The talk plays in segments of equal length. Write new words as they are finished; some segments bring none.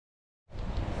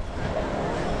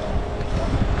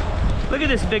Look at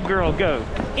this big girl go.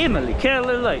 Emily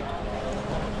Keller Lake.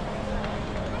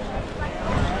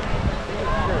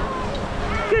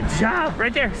 Good job.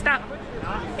 Right there. Stop.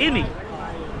 Emmy.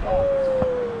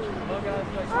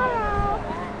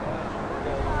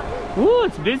 Ooh,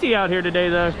 it's busy out here today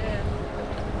though.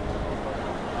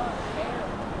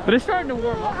 But it's starting to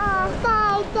warm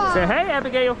up. Say hey,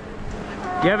 Abigail.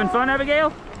 You having fun,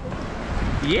 Abigail?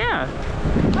 Yeah.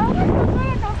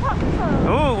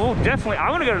 Oh, definitely. I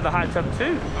want to go to the hot tub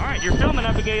too. All right, you're filming,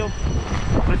 Abigail.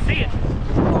 Let's see it.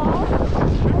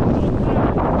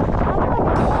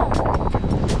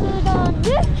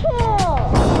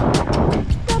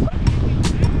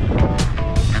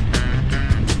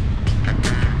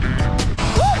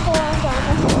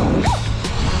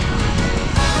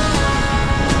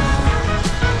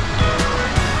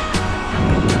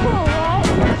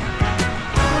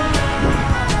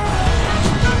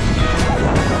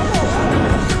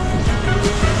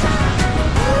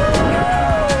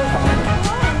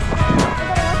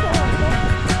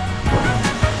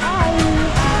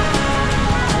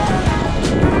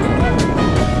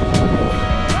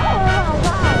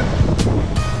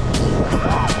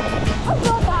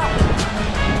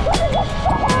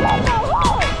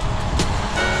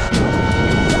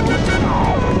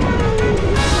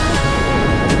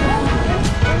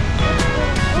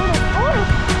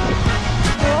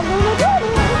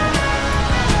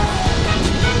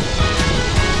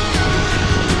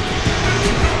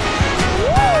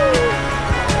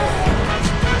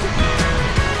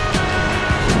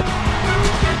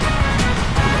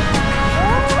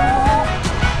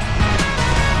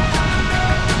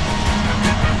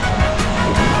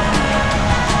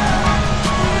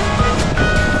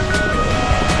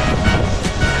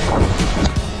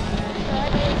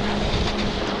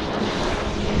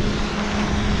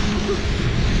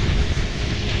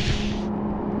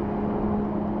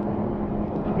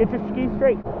 Get your skis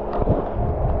straight.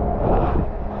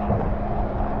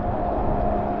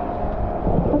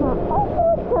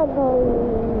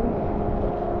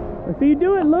 Let's see you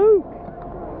do it, Luke.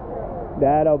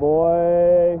 That-a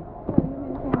boy.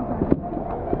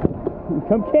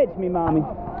 Come catch me, mommy.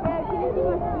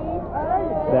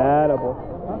 That-a boy.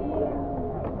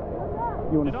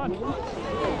 You want it on?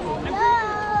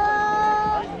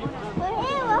 We're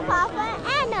here with Papa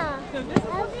and Anna.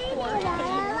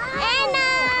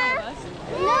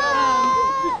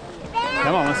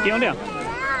 Come on, let's ski on down.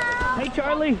 Hey,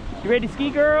 Charlie, you ready to ski,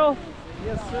 girl?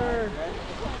 Yes, sir.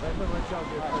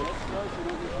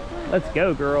 Let's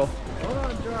go, girl. Hold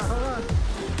on, Jar, hold on.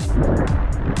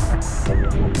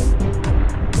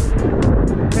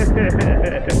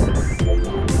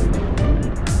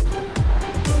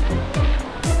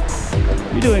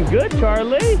 You're doing good,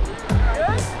 Charlie.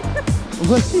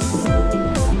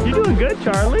 You're doing good,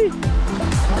 Charlie.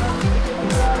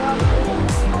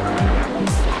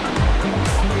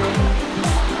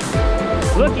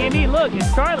 Look, Andy, look,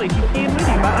 it's Charlie. She's skiing with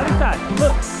you by the other side.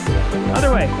 Look,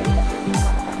 other way.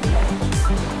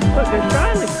 Look, there's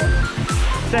Charlie.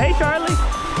 Say hey, Charlie.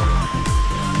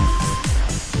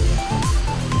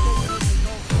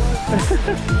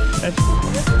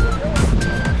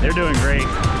 They're doing great.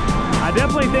 I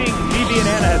definitely think Gigi and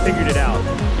Anna have figured it out.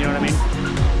 You know what I mean?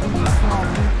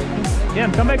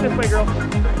 Yeah, come back this way, girl.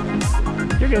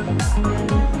 You're good.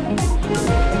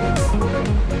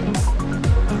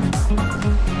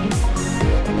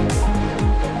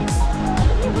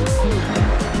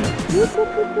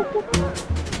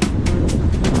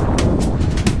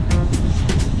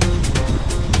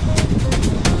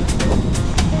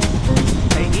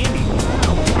 Hey, Andy.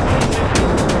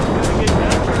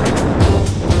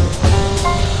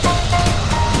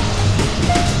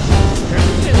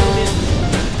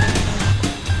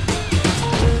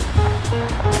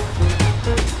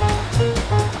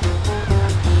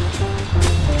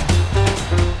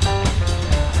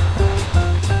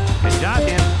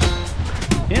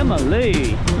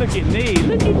 Emily, look at me.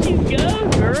 Look at you go,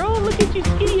 girl. Look at you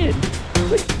skiing.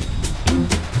 Look.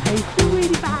 Hey,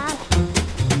 sweetie pie.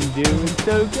 You're doing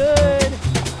so good.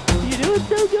 You're doing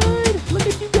so good. Look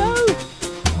at you go.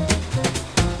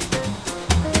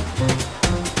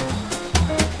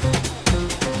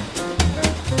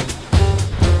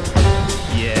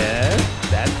 Yes,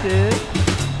 that's it.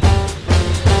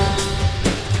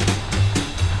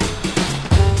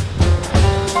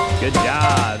 Good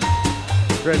job.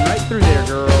 Threading right through there,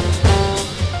 girl.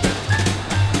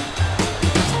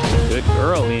 Good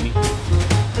girl, Annie.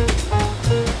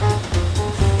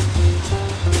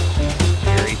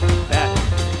 Jerry, that.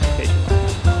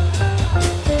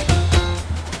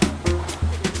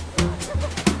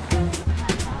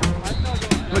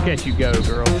 Look at you go,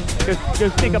 girl. Go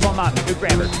sneak up on mommy. Go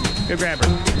grab her. Go grab her.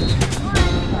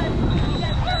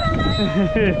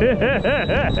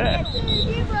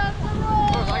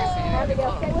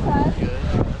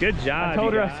 Good job. I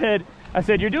told her, I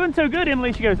said, you're doing so good,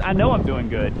 Emily. She goes, I know I'm doing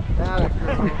good.